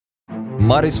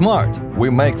Matis Smart, we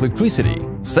make electricity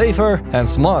safer and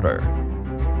smarter.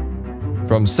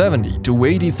 From 70 to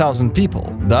 80,000 people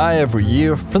die every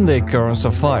year from the occurrence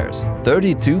of fires.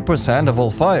 32% of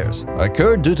all fires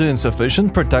occur due to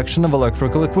insufficient protection of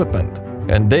electrical equipment,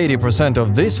 and 80%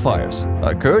 of these fires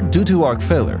occur due to arc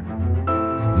failure.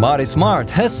 Matis Smart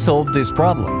has solved this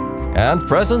problem and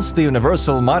presents the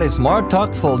universal Matis Smart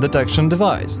arc fault detection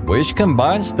device, which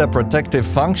combines the protective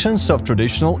functions of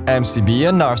traditional MCB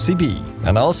and RCB,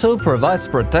 and also provides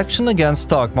protection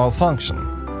against arc malfunction.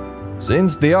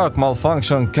 Since the arc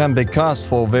malfunction can be caused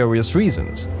for various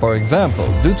reasons, for example,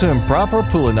 due to improper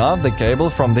pulling off the cable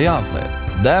from the outlet,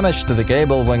 damage to the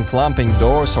cable when clamping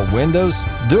doors or windows,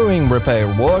 during repair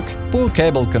work, poor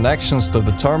cable connections to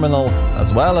the terminal,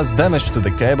 as well as damage to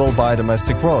the cable by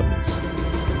domestic rodents.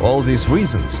 All these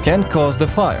reasons can cause the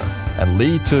fire and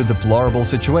lead to a deplorable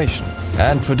situation,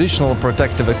 and traditional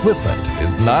protective equipment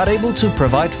is not able to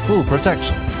provide full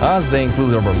protection, as they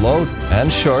include overload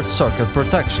and short-circuit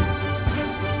protection.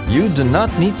 You do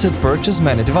not need to purchase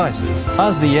many devices,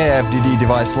 as the AFDD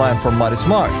device line from Matis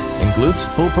Smart includes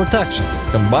full protection,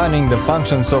 combining the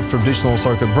functions of traditional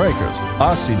circuit breakers,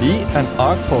 RCD and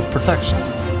arc fault protection.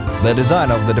 The design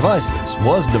of the devices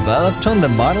was developed on the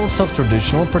models of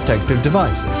traditional protective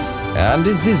devices and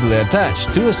is easily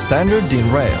attached to a standard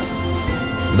DIN rail.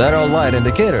 There are light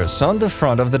indicators on the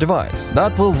front of the device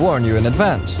that will warn you in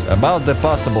advance about the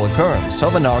possible occurrence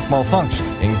of an arc malfunction.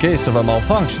 In case of a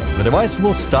malfunction, the device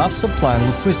will stop supplying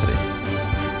electricity.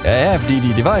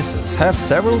 AFDD devices have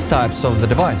several types of the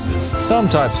devices. Some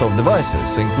types of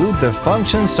devices include the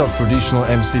functions of traditional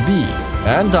MCB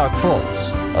and arc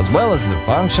faults, as well as the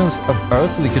functions of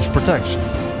earth leakage protection.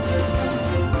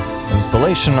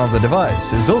 Installation of the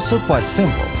device is also quite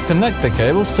simple. Connect the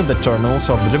cables to the terminals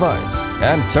of the device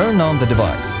and turn on the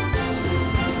device.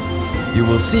 You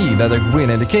will see that a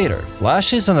green indicator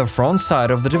flashes on the front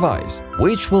side of the device,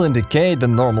 which will indicate the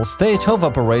normal state of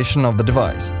operation of the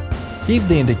device. If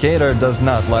the indicator does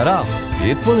not light up,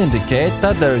 it will indicate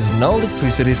that there is no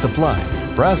electricity supply.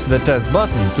 Press the test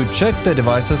button to check the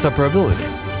device's operability.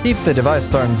 If the device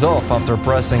turns off after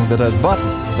pressing the test button,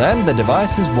 then the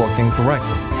device is working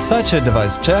correctly. Such a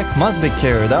device check must be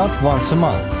carried out once a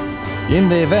month. In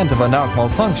the event of an arc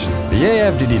malfunction, the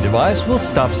AFDD device will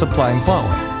stop supplying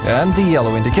power, and the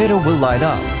yellow indicator will light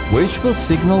up, which will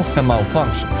signal a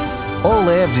malfunction. All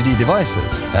AFDD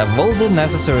devices have all the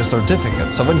necessary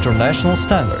certificates of international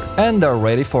standard and are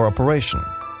ready for operation.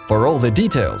 For all the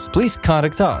details, please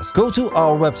contact us. Go to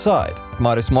our website,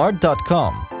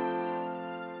 matismart.com.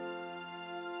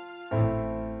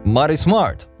 Matis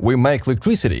Smart, we make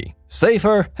electricity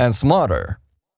safer and smarter.